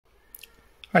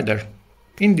Hi there.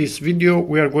 In this video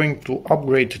we are going to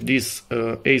upgrade this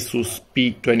ASUS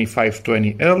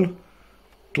P2520L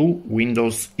to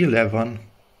Windows 11.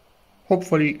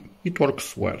 Hopefully it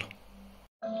works well.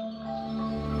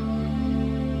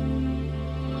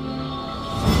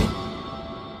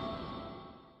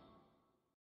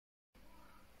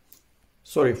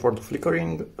 Sorry for the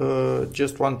flickering,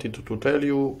 just wanted to tell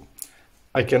you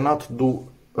I cannot do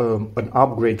an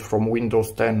upgrade from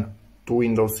Windows 10 to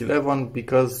Windows 11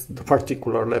 because the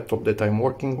particular laptop that I'm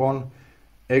working on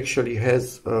actually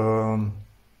has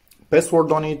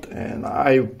password on it, and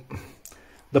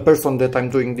the person that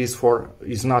I'm doing this for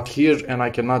is not here, and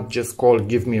I cannot just call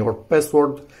give me your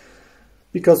password,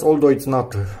 because although it's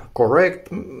not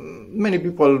correct, many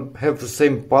people have the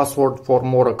same password for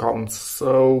more accounts,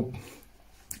 so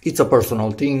it's a personal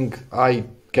thing. I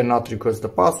cannot request the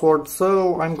password,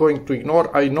 so I'm going to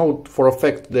ignore. I know for a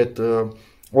fact that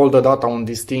all the data on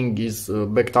this thing is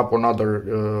backed up on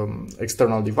other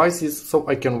external devices, so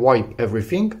I can wipe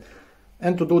everything.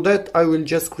 And to do that, I will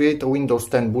just create a Windows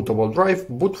 10 bootable drive,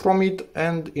 boot from it,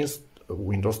 and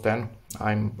Windows 10,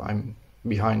 I'm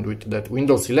behind with that,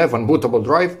 Windows 11 bootable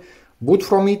drive, boot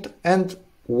from it, and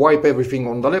wipe everything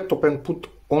on the laptop and put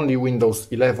only Windows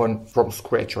 11 from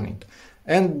scratch on it.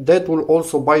 And that will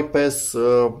also bypass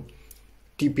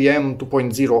TPM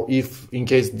 2.0 if in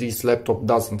case this laptop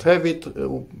doesn't have it.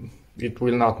 It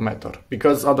will not matter,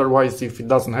 because otherwise if it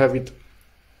doesn't have it,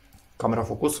 camera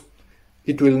focus,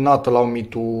 it will not allow me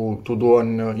to do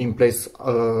an in-place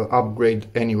upgrade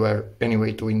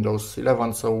anyway to Windows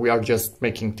 11, so we are just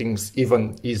making things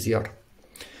even easier.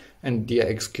 And yeah,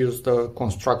 excuse the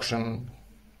construction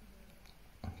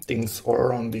things all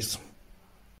around this.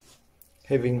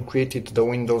 Having created the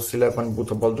Windows 11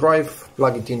 bootable drive,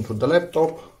 plug it into the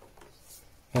laptop,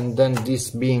 and then this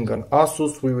being an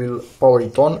ASUS, we will power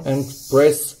it on and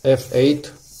press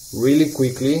F8 really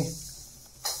quickly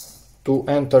to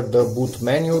enter the boot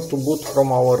menu to boot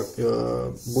from our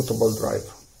bootable drive.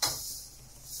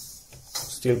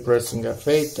 Still pressing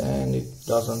F8 and it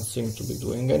doesn't seem to be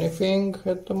doing anything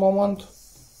at the moment.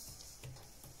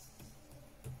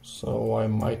 So I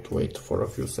might wait for a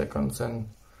few seconds and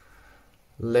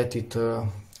let it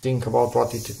think about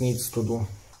what it needs to do.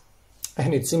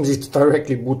 And it seems it's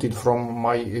directly booted from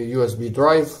my USB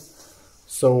drive,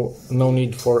 so no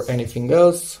need for anything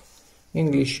else.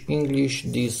 English,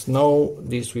 this no,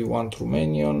 this we want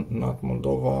Romanian, not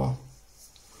Moldova,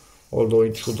 although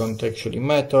it shouldn't actually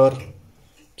matter.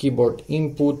 Keyboard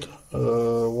input,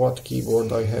 what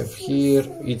keyboard I have here,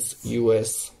 it's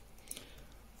US,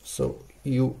 so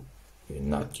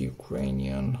not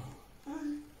Ukrainian.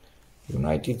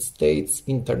 United States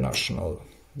International,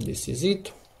 this is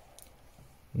it.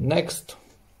 Next,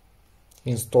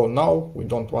 install now, we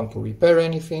don't want to repair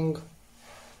anything.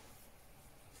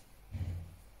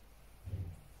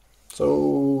 So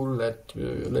let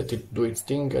it do its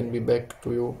thing and be back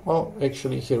to you. Oh,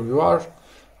 actually here you are.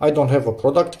 I don't have a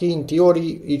product key. In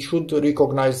theory it should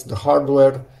recognize the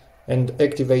hardware and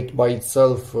activate by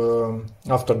itself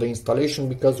after the installation,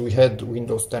 because we had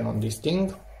Windows 10 on this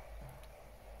thing.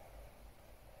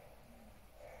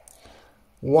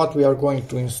 What we are going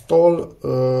to install,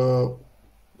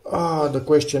 the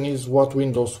question is what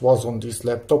Windows was on this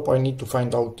laptop. I need to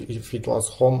find out if it was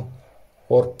Home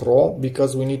or Pro,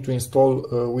 because we need to install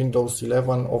Windows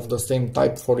 11 of the same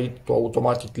type for it to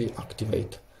automatically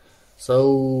activate.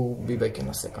 So be back in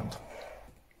a second.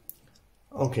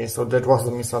 Okay, so that was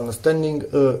a misunderstanding.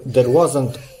 There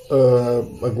wasn't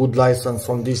a good license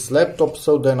on this laptop,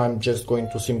 so then I'm just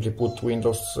going to simply put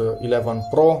Windows 11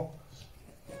 Pro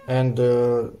and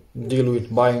deal with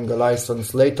buying a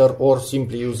license later, or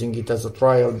simply using it as a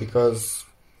trial, because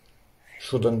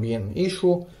shouldn't be an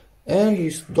issue. And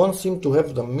we don't seem to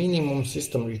have the minimum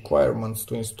system requirements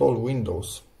to install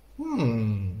Windows.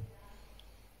 We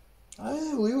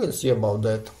will see about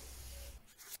that.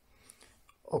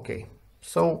 Okay,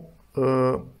 so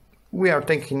we are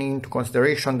taking into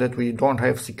consideration that we don't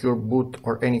have secure boot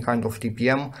or any kind of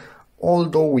TPM,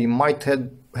 although we might have,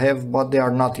 but they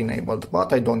are not enabled.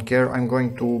 But I don't care, I'm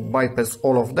going to bypass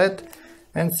all of that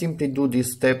and simply do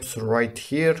these steps right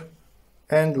here,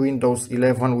 and Windows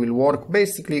 11 will work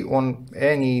basically on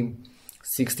any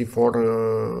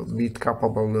 64-bit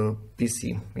capable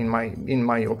PC, in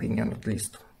my opinion at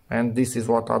least. And this is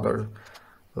what other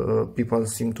people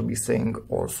seem to be saying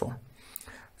also.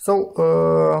 So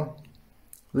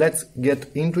let's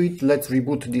get into it. Let's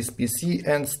reboot this PC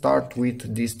and start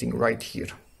with this thing right here.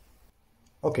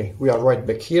 Okay, we are right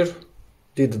back here,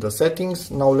 did the settings.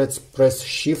 Now let's press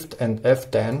Shift and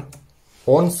F10.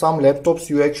 On some laptops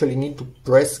you actually need to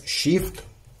press Shift,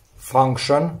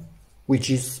 Function, which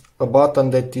is a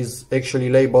button that is actually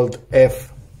labeled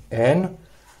Fn.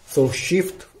 So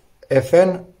Shift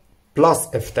Fn plus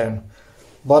F10.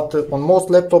 But on most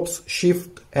laptops,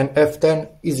 Shift and F10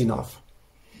 is enough.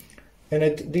 And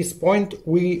at this point,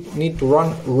 we need to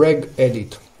run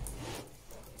regedit.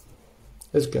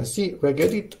 As you can see,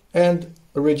 regedit, and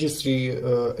a registry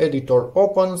editor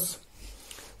opens.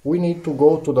 We need to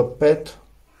go to the pet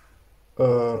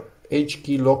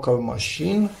HKey local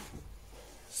machine,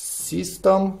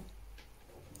 system,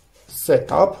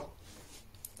 setup,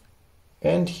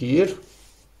 and here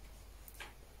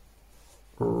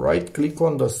right click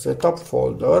on the setup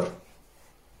folder,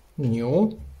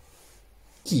 new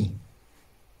key,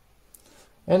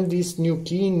 and this new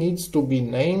key needs to be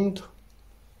named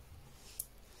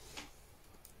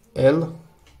LAB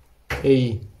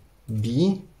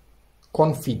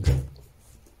config.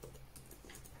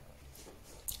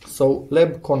 So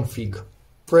lab config,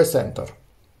 press enter,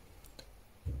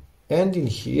 and in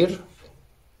here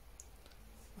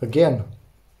again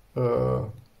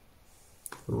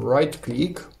right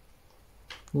click,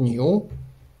 new,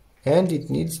 and it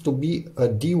needs to be a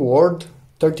D word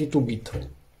 32-bit.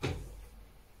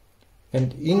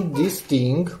 And in this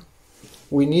thing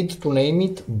we need to name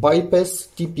it bypass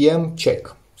TPM check.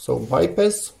 So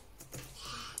bypass,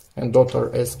 and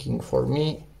daughter asking for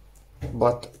me,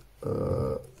 but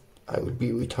I will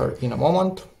be with her in a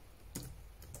moment.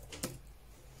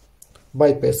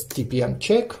 Bypass TPM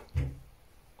check.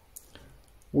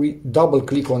 We double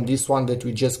click on this one that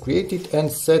we just created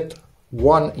and set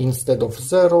 1 instead of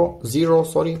 0,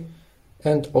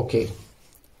 and OK.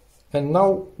 And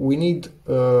now we need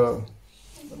to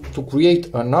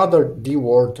create another D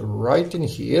word right in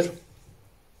here,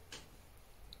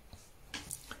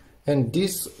 and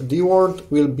this D word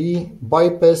will be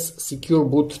bypass secure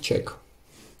boot check.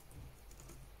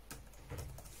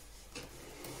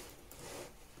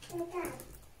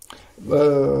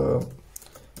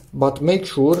 But make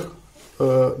sure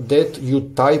that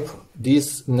you type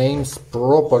these names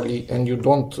properly and you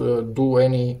don't do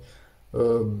any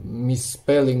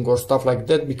misspelling or stuff like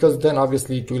that, because then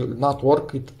obviously it will not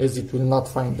work, as it will not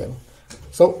find them.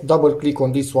 So double click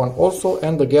on this one also,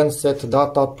 and again set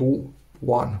data to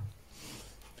 1.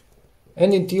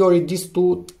 And in theory these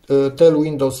two tell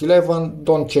Windows 11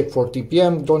 don't check for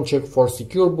TPM, don't check for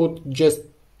secure boot, just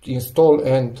install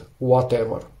and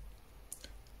whatever.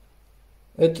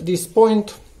 At this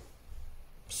point,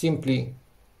 simply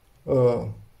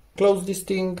close this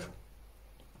thing,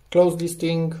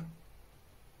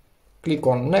 click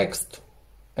on next,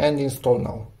 and install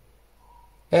now.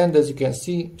 And as you can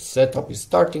see, setup is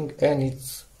starting and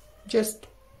it's just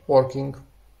working.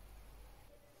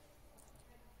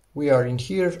 We are in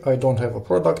here. I don't have a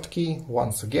product key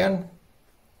once again,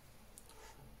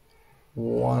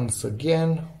 Windows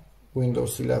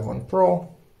 11 Pro.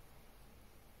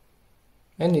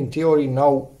 And in theory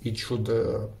now it should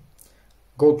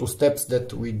go to steps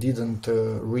that we didn't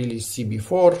really see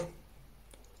before.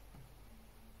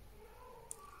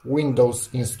 Windows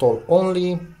install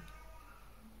only.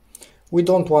 We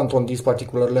don't want on this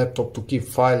particular laptop to keep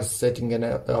files, setting and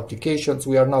applications.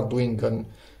 We are not doing an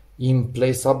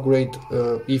in-place upgrade.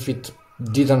 If it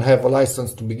didn't have a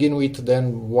license to begin with,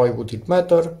 then why would it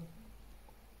matter?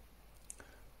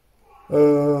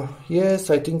 Yes,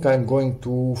 I think I'm going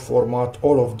to format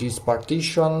all of these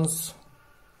partitions.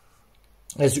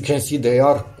 As you can see, they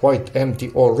are quite empty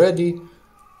already,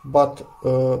 but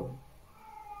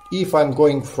if I'm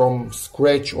going from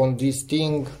scratch on this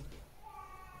thing,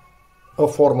 a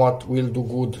format will do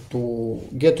good to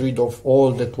get rid of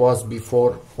all that was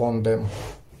before on them.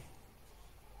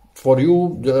 For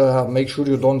you, make sure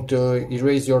you don't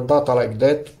erase your data like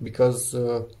that, because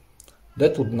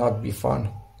that would not be fun.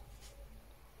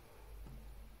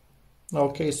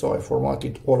 Okay, so I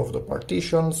formatted all of the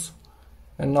partitions,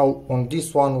 and now on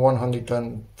this one,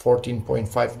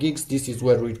 114.5 gigs, this is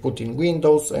where we put in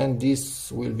Windows, and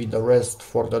this will be the rest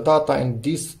for the data, and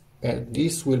this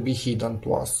will be hidden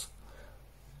to us.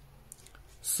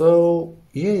 So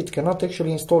yeah, it cannot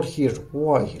actually install here.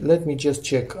 Why? Let me just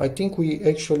check. I think we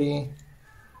actually,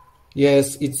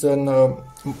 yes, it's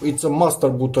a master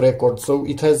boot record, so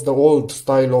it has the old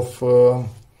style of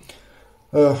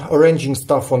arranging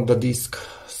stuff on the disk.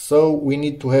 So we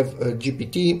need to have a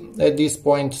GPT. At this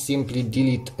point, simply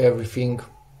delete everything.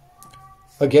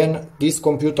 Again, this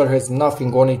computer has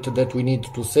nothing on it that we need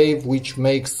to save, which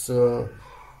makes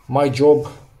my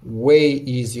job way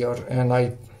easier, and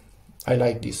I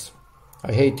like this.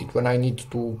 I hate it when I need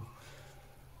to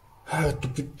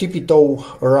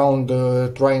tippy-toe around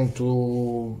trying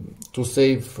to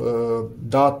save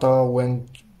data when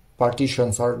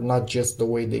partitions are not just the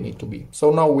way they need to be. So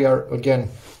now we are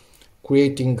again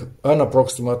creating an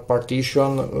approximate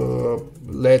partition,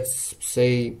 let's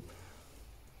say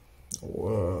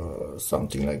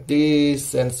something like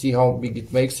this, and see how big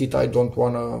it makes it. I don't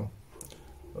want to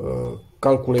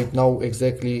calculate now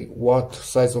exactly what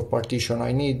size of partition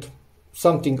I need,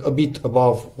 something a bit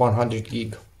above 100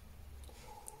 gig.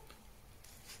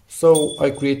 So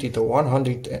I created a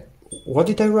 100, what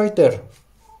did I write there?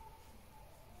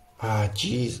 Ah,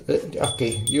 jeez.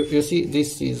 Okay, you see,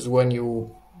 this is when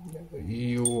you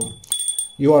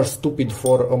are stupid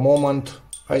for a moment.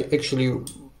 I actually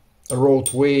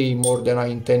wrote way more than I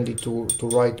intended to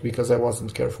write because I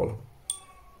wasn't careful.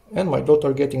 And my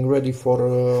daughter getting ready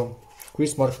for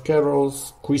Christmas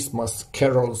carols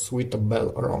with a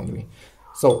bell around me.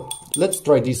 So let's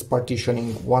try this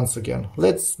partitioning once again.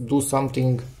 Let's do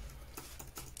something.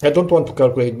 I don't want to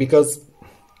calculate because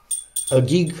a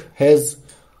gig has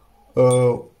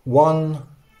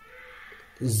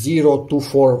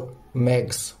 1024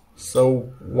 megs, so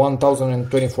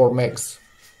 1024 megs.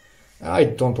 I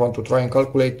don't want to try and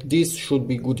calculate. This should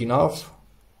be good enough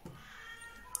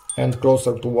and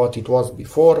closer to what it was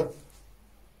before.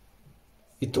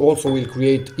 It also will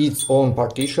create its own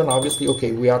partition, obviously.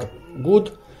 Okay, we are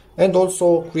good. And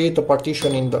also create a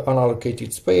partition in the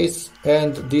unallocated space,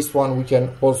 and this one we can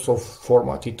also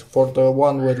format it. For the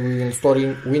one where we will install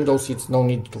in Windows, it's no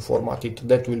need to format it.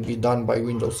 That will be done by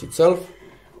Windows itself.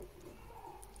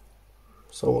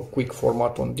 So a quick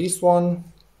format on this one.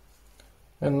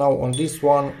 And now on this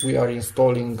one we are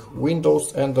installing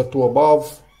Windows, and the two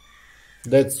above,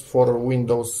 that's for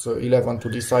Windows 11 to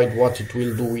decide what it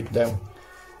will do with them.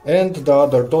 And the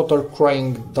other daughter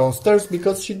crying downstairs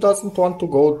because she doesn't want to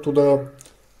go to the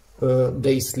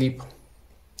day sleep.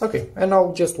 Okay, and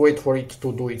now just wait for it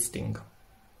to do its thing.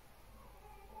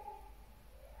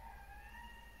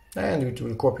 And it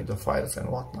will copy the files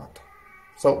and whatnot.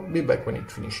 So be back when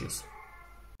it finishes.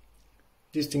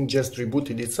 This thing just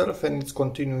rebooted itself and it's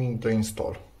continuing the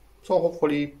install. So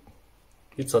hopefully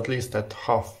it's at least at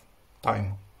half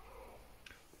time.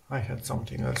 I had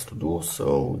something else to do,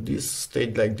 so this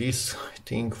stayed like this, I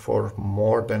think, for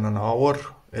more than an hour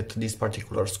at this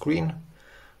particular screen.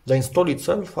 The install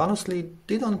itself, honestly,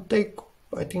 didn't take,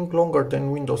 I think, longer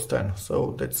than Windows 10,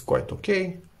 so that's quite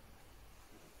okay.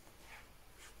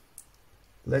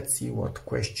 Let's see what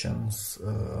questions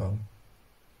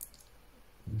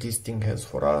this thing has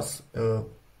for us.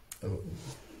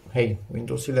 Hey,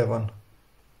 Windows 11,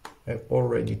 I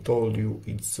already told you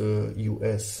it's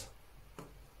US.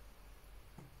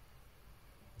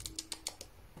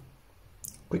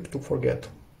 Quick to forget.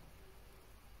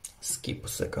 Skip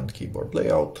second keyboard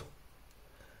layout.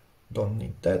 Don't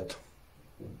need that.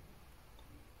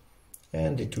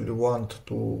 And it will want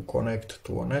to connect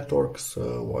to a network,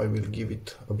 so I will give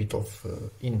it a bit of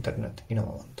internet in a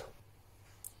moment.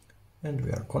 And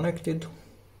we are connected.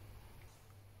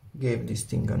 Gave this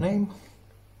thing a name.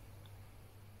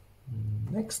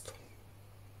 Next.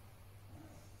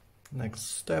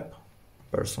 Next step,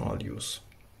 personal use.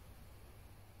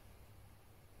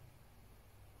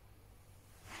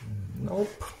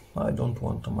 Nope, I don't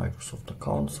want a Microsoft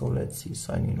account, so let's see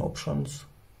sign in options.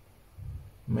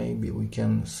 Maybe we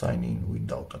can sign in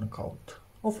without an account.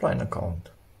 Offline account.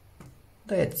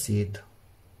 That's it.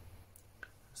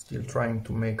 Still trying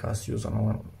to make us use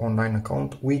an online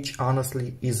account, which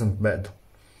honestly isn't bad.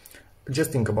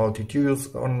 Just think about it. You use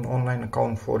an online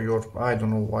account for your, I don't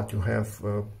know what you have,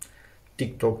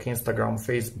 TikTok, Instagram,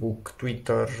 Facebook,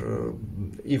 Twitter,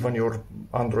 even your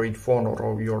Android phone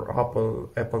or your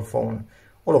Apple phone.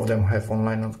 All of them have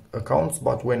online accounts,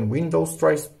 but when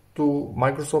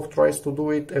Microsoft tries to do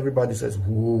it, everybody says,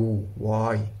 "Whoa,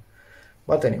 why?"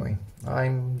 But anyway,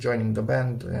 I'm joining the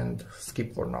band and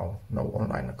skip for now. No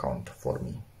online account for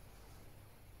me.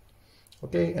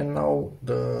 Okay, and now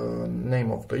the name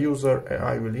of the user,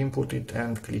 I will input it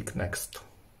and click next.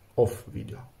 Off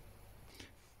video.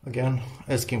 Again,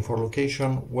 asking for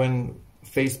location. When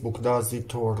Facebook does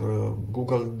it or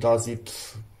Google does it,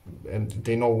 and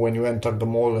they know when you enter the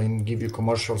mall and give you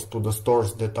commercials to the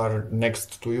stores that are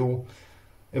next to you,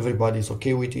 everybody's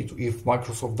okay with it. If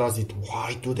Microsoft does it,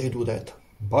 why do they do that?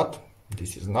 But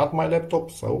this is not my laptop,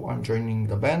 so I'm joining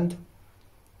the band.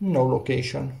 No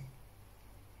location.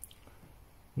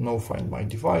 No find my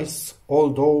device,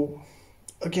 although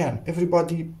again,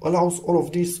 everybody allows all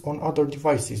of this on other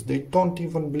devices. They don't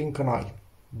even blink an eye.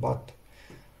 But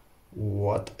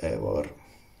whatever.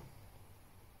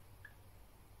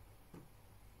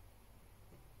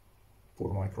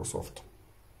 Poor Microsoft.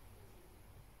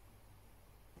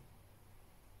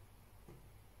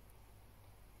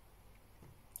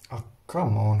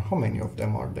 Come on, how many of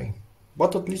them are they?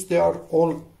 But at least they are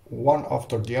all one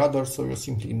after the other, so you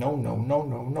simply no, no, no,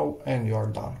 no, no, and you are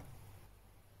done.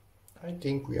 I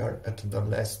think we are at the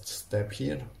last step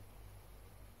here.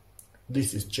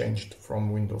 This is changed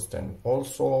from Windows 10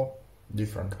 also,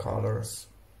 different colors,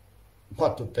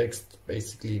 but the text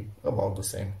basically about the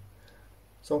same.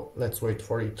 So let's wait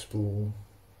for it to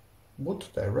boot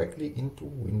directly into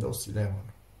Windows 11.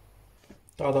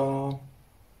 Ta-da!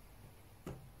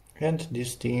 And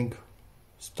this thing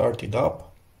started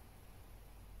up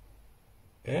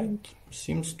and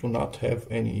seems to not have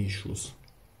any issues.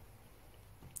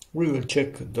 We will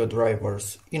check the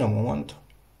drivers in a moment.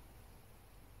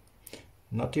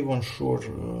 Not even sure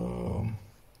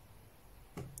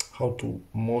how to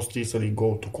most easily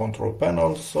go to control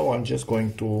panel, so I'm just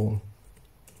going to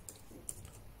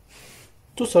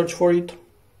search for it,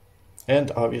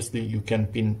 and obviously you can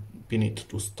pin it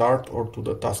to start or to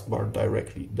the taskbar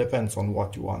directly, depends on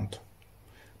what you want.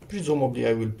 Presumably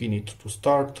I will pin it to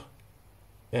start,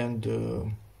 and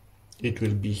it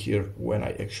will be here when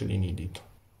I actually need it.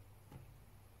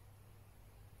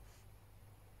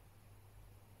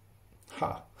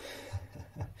 Ha!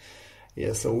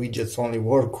 Yeah, so widgets only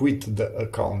work with the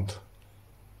account,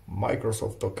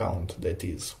 Microsoft account that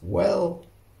is. Well,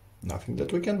 nothing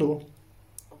that we can do.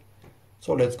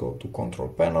 So let's go to control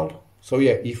panel. So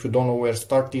yeah, if you don't know where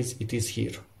start is, it is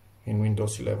here in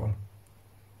Windows 11.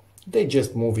 They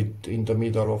just move it in the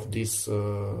middle of this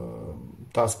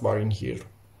taskbar in here,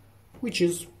 which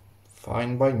is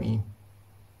fine by me.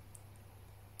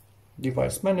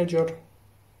 Device manager,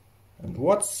 and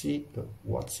let's see.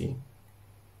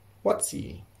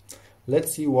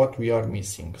 Let's see what we are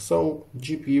missing. So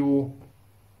GPU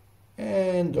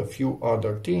and a few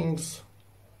other things.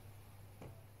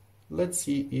 Let's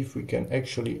see if we can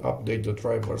actually update the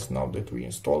drivers now that we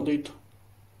installed it.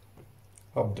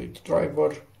 Update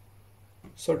driver,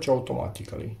 search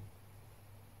automatically.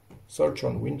 Search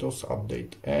on Windows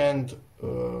Update, and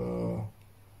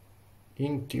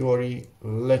in theory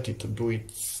let it do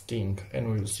its thing, and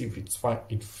we'll see if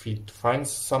it finds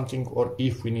something or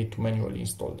if we need to manually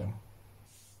install them.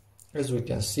 As we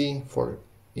can see, for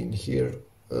in here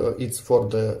it's for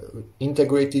the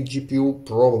integrated GPU,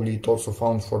 probably it also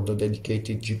found for the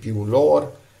dedicated GPU lower,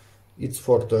 it's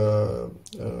for the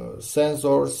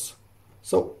sensors,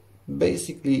 so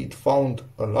basically it found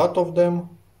a lot of them,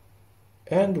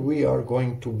 and we are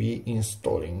going to be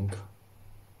installing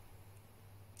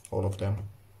all of them.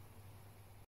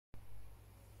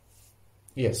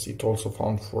 Yes, it also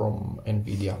found from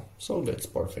NVIDIA, so that's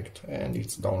perfect, and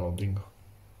it's downloading.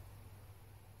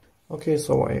 Okay,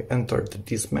 so I entered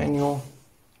this menu.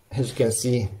 As you can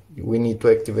see, we need to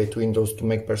activate Windows to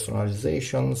make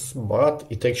personalizations, but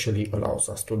it actually allows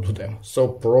us to do them. So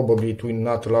probably it will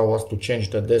not allow us to change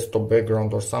the desktop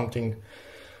background or something,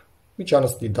 which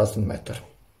honestly doesn't matter.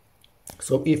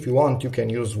 So if you want, you can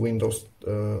use Windows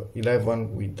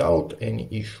 11 without any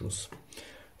issues.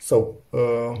 So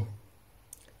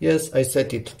yes, I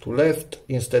set it to left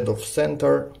instead of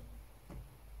center,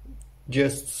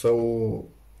 just so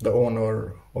the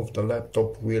owner of the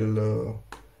laptop will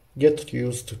get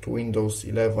used to Windows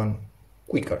 11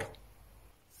 quicker.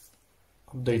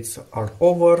 Updates are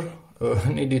over.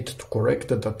 Needed to correct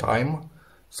the time.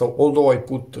 So although I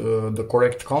put the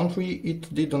correct country,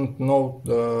 it didn't know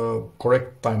the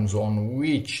correct time zone,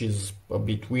 which is a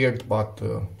bit weird, but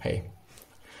hey,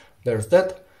 there's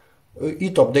that.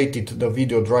 It updated the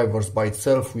video drivers by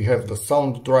itself. We have the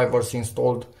sound drivers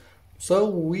installed. So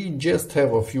we just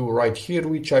have a few right here,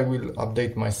 which I will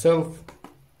update myself.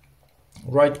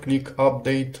 Right click,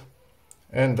 update,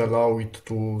 and allow it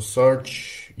to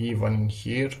search even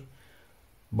here.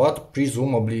 But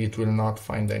presumably it will not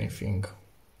find anything.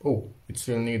 Oh, it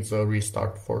still needs a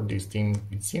restart for this thing,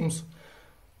 it seems.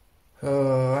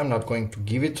 I'm not going to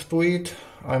give it to it.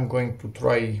 I'm going to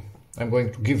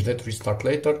give that restart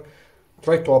later.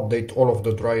 Try to update all of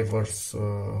the drivers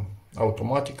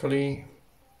automatically.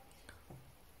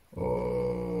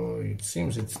 It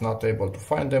seems it's not able to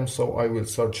find them, so I will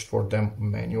search for them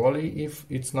manually if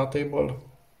it's not able.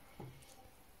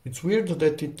 It's weird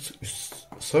that it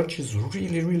searches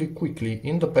really quickly.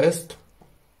 In the past,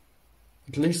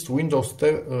 at least Windows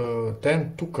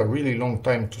 10 took a really long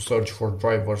time to search for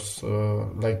drivers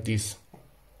like this.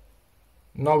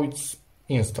 Now it's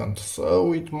instant,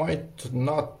 so it might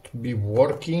not be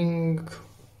working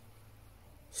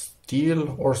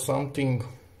still or something.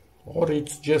 Or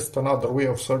it's just another way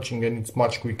of searching and it's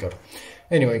much quicker.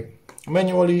 Anyway,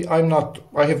 manually I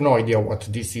have no idea what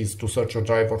this is to search a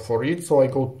driver for it, so I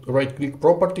go right click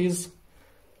properties,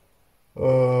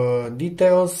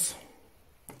 details,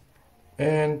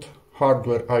 and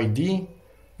hardware ID,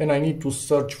 and I need to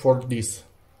search for this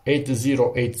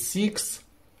 8086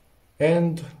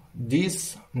 and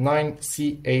this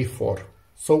 9CA4.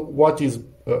 So what is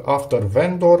after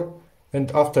vendor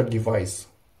and after device?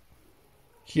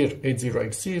 Here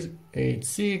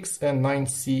 8086 and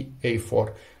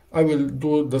 9CA4. I will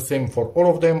do the same for all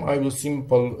of them. I will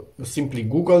simply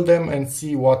Google them and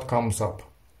see what comes up.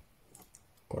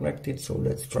 Connected, so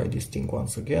let's try this thing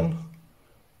once again.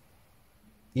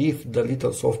 If the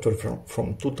little software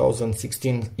from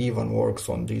 2016 even works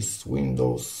on this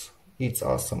Windows, it's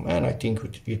awesome, and I think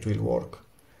it will work.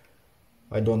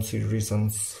 I don't see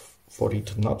reasons for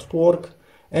it not to work.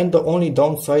 And the only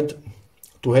downside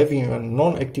to having a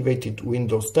non-activated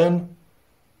Windows 10,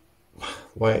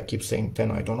 why I keep saying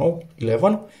 10, I don't know,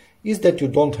 11, is that you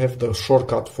don't have the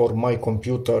shortcut for my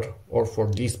computer or for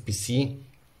this PC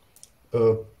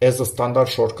as a standard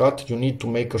shortcut. You need to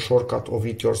make a shortcut of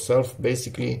it yourself,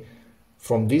 basically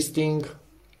from this thing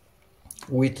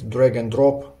with drag and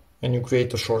drop, and you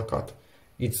create a shortcut.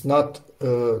 It's not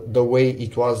the way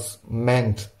it was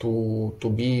meant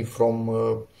to be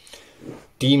from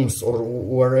Teams or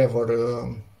wherever.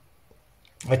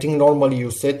 I think normally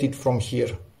you set it from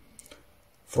here,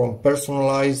 from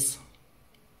personalize,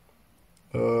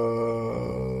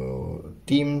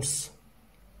 Teams,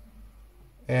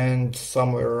 and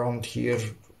somewhere around here,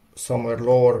 somewhere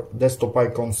lower, desktop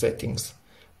icon settings.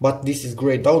 But this is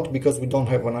grayed out because we don't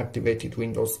have an activated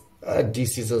Windows.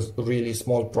 This is a really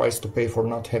small price to pay for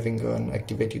not having an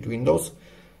activated Windows.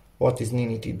 What is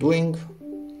Ninity doing?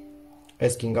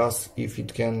 Asking us if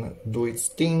it can do its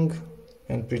thing,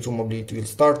 and presumably it will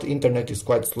start. Internet is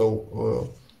quite slow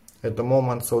at the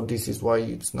moment, so this is why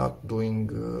it's not doing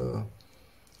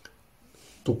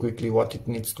too quickly what it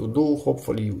needs to do.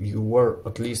 Hopefully you were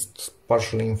at least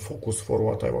partially in focus for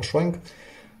what I was showing.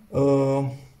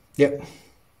 Yeah,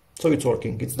 so it's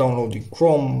working. It's downloading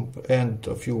Chrome and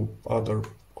a few other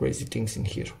crazy things in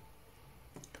here.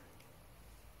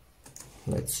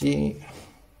 Let's see.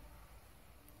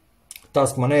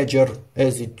 Task Manager,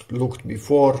 as it looked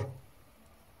before.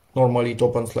 Normally it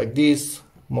opens like this,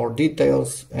 more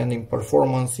details, and in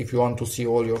performance, if you want to see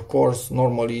all your cores,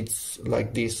 normally it's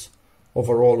like this,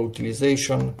 overall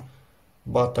utilization,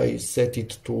 but I set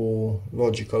it to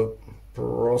logical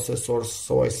processors,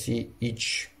 so I see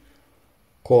each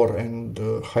core and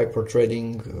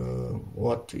hyper-threading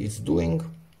what it's doing.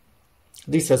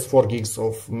 This has 4 gigs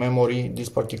of memory, this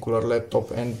particular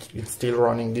laptop, and it's still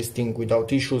running this thing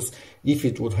without issues. If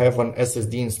it would have an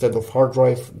SSD instead of hard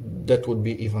drive, that would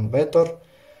be even better.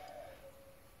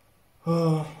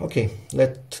 Okay,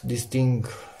 let this thing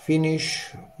finish,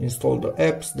 install the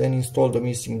apps, then install the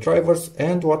missing drivers,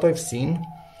 and what I've seen,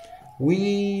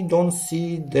 we don't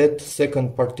see that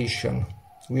second partition.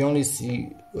 We only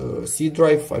see C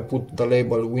drive. I put the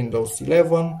label Windows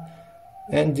 11,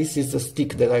 and this is the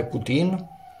stick that I put in.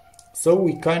 So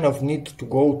we kind of need to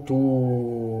go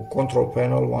to control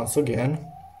panel once again.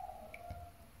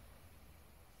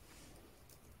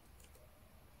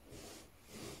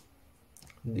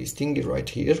 This thing is right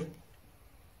here.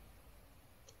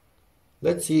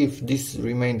 Let's see if this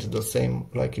remained the same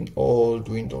like in old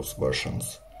Windows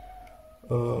versions.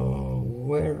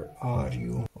 Where are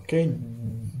you? Okay,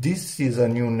 this is a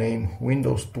new name,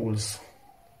 Windows Tools.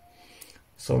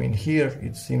 So in here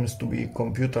it seems to be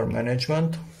computer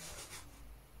management.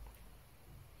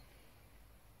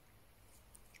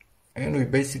 And we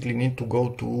basically need to go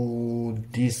to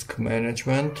disk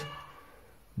management.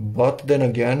 But then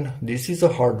again, this is a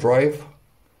hard drive,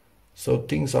 so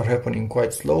things are happening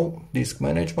quite slow. Disk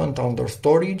management under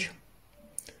storage,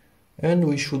 and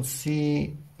we should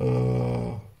see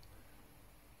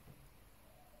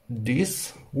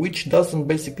this, which doesn't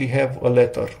basically have a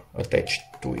letter attached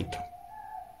to it.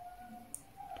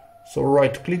 So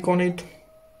right click on it,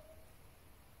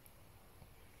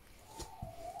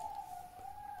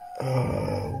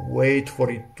 wait for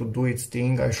it to do its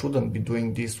thing. I shouldn't be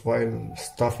doing this while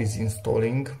stuff is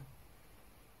installing,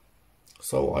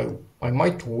 so I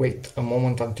might wait a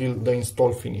moment until the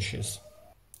install finishes.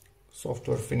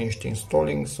 Software finished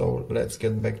installing, so let's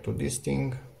get back to this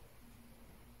thing.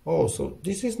 Oh, so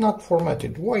this is not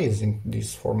formatted. Why isn't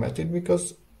this formatted?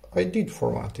 Because I did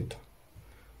format it.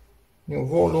 New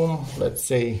volume, let's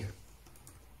say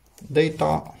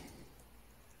data.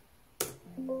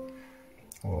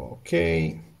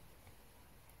 Okay.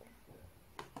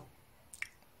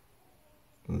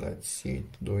 Let's see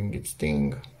it doing its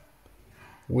thing.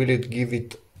 Will it give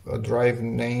it a drive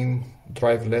name,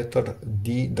 drive letter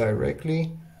D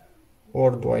directly,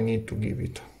 or do I need to give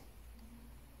it?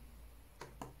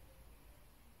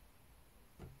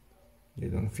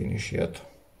 Didn't finish yet.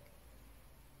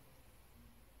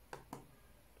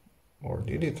 Or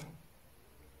did it?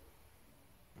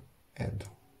 Add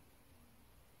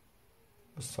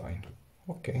a sign.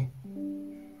 Okay.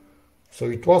 So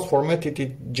it was formatted,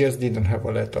 it just didn't have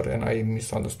a letter and I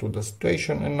misunderstood the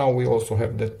situation, and now we also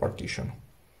have that partition,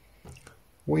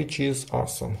 which is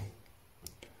awesome.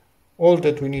 All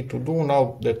that we need to do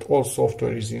now that all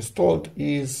software is installed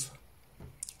is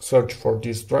search for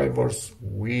these drivers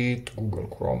with Google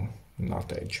Chrome,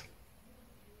 not Edge.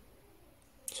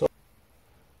 So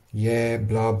yeah,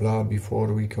 blah blah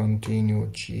before we continue.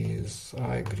 Jeez,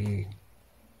 I agree.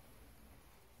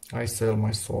 I sell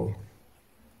my soul.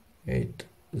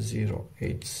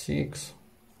 8086.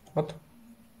 What?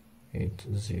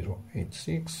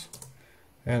 8086.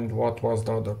 And what was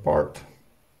the other part?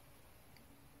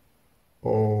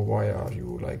 Oh, why are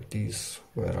you like this?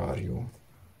 Where are you?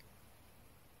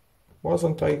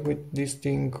 Wasn't I with this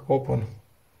thing open?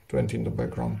 It went in the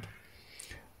background.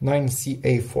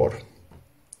 9C84.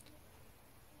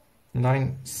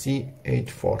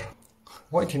 9C84.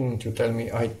 Why didn't you tell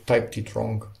me I typed it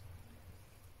wrong?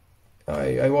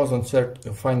 I wasn't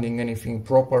finding anything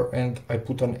proper and I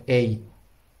put an A,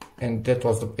 and that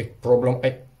was the big problem.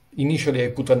 Initially I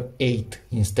put an 8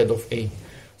 instead of A.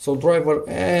 So driver,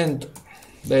 and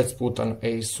let's put an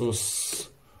ASUS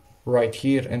right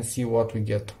here and see what we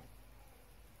get.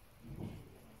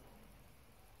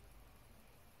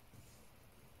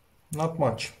 Not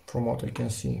much from what I can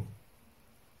see.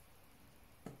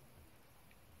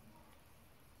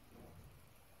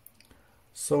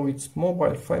 So it's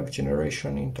mobile 5th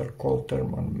generation intercall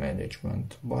thermal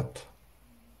management, but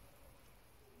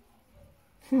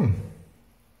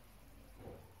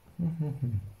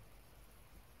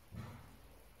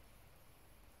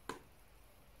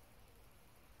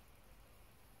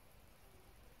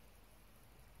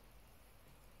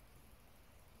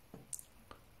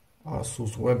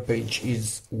ASUS webpage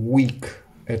is weak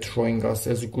at showing us.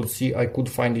 As you could see, I could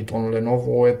find it on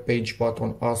Lenovo webpage, but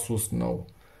on ASUS no.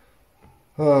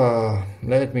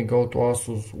 Let me go to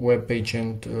ASUS webpage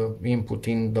and input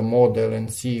in the model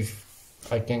and see if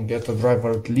I can get a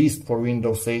driver at least for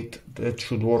Windows 8 that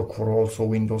should work for also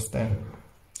Windows 10.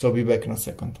 So I'll be back in a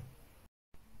second.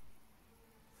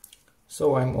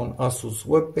 So I'm on ASUS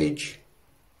webpage,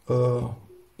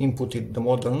 inputted the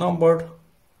model number,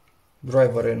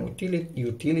 driver and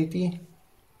utility.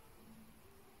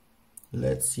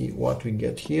 Let's see what we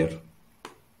get here.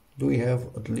 Do we have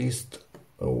at least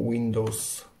a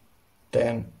Windows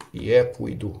 10? Yep,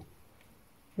 we do,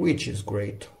 which is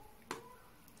great.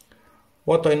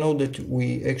 What I know that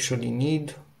we actually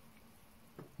need,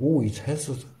 oh, it has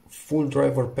a full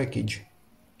driver package.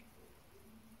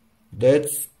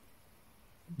 That's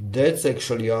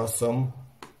actually awesome.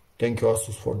 Thank you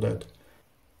ASUS for that.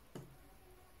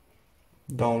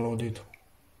 Download it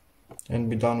and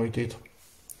be done with it.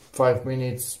 5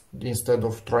 minutes. Instead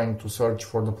of trying to search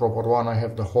for the proper one, I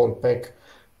have the whole pack,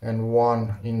 and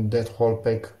one in that whole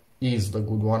pack is the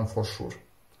good one for sure,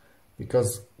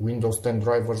 because Windows 10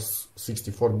 drivers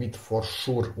 64-bit for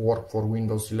sure work for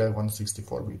Windows 11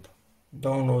 64-bit.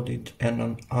 Downloaded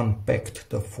and unpacked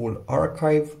the full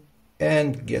archive,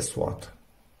 and guess what?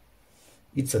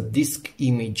 It's a disk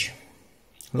image.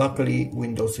 Luckily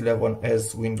Windows 11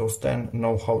 as Windows 10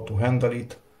 know how to handle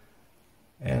it,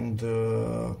 and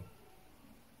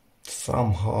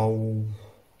somehow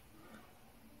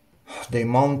they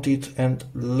mount it. And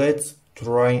let's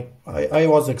try. I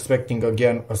was expecting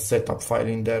again a setup file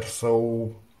in there,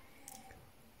 so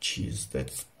geez,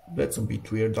 that's a bit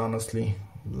weird honestly.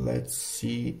 Let's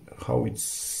see how it's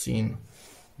seen,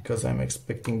 because I'm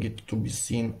expecting it to be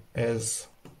seen as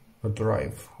a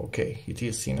drive. Okay, it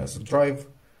is seen as a drive,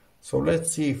 so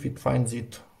let's see if it finds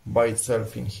it by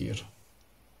itself in here.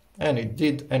 And it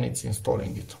did, and it's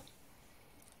installing it,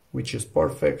 which is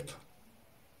perfect.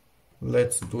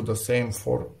 Let's do the same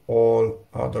for all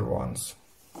other ones.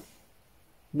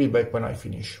 Be back when I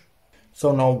finish.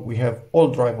 So now we have all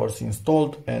drivers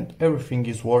installed and everything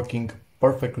is working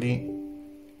perfectly.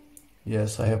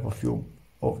 Yes, I have a few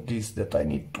of these that I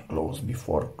need to close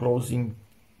before closing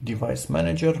Device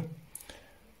Manager.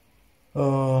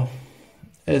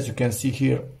 As you can see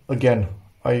here, again,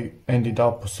 I ended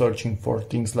up searching for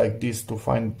things like this to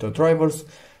find the drivers,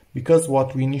 because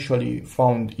what we initially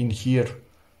found in here,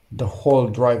 the whole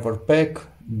driver pack,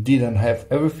 didn't have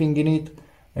everything in it,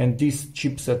 and this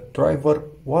chipset driver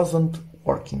wasn't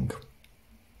working.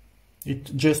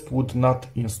 It just would not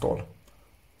install.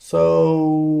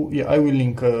 So yeah, I will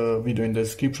link a video in the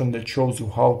description that shows you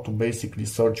how to basically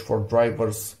search for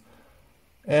drivers.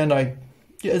 And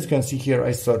as you can see here,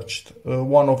 I searched.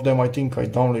 One of them, I think I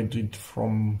downloaded it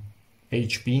from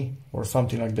HP or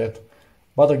something like that.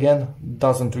 But again,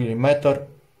 doesn't really matter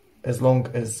as long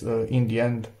as in the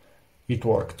end it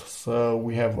worked. So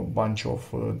we have a bunch of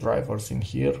drivers in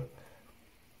here,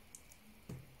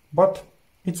 but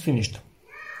it's finished.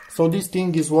 So this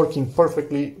thing is working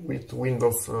perfectly with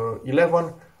Windows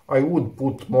 11. I would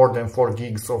put more than 4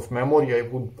 gigs of memory. I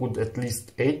would put at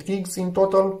least 8 gigs in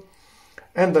total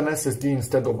and an SSD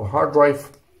instead of a hard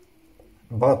drive.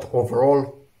 But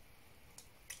overall,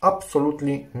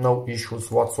 absolutely no issues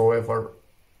whatsoever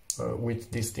with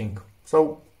this thing.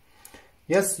 So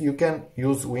yes, you can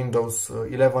use Windows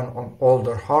 11 on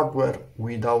older hardware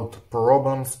without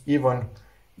problems, even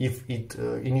if it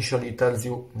initially tells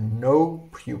you,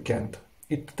 nope, you can't.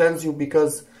 It tells you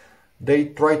because they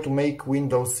try to make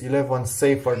Windows 11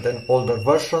 safer than older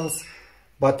versions,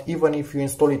 but even if you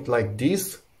install it like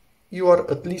this, you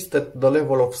are at least at the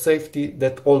level of safety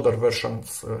that older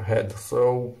versions had.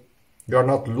 So you are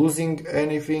not losing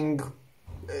anything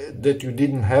that you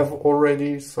didn't have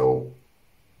already. So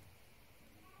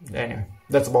anyway,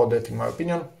 that's about that in my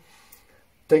opinion.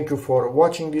 Thank you for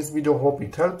watching this video, hope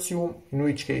it helps you, in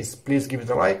which case please give it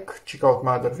a like, check out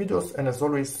my other videos, and as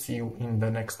always, see you in the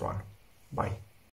next one. Bye.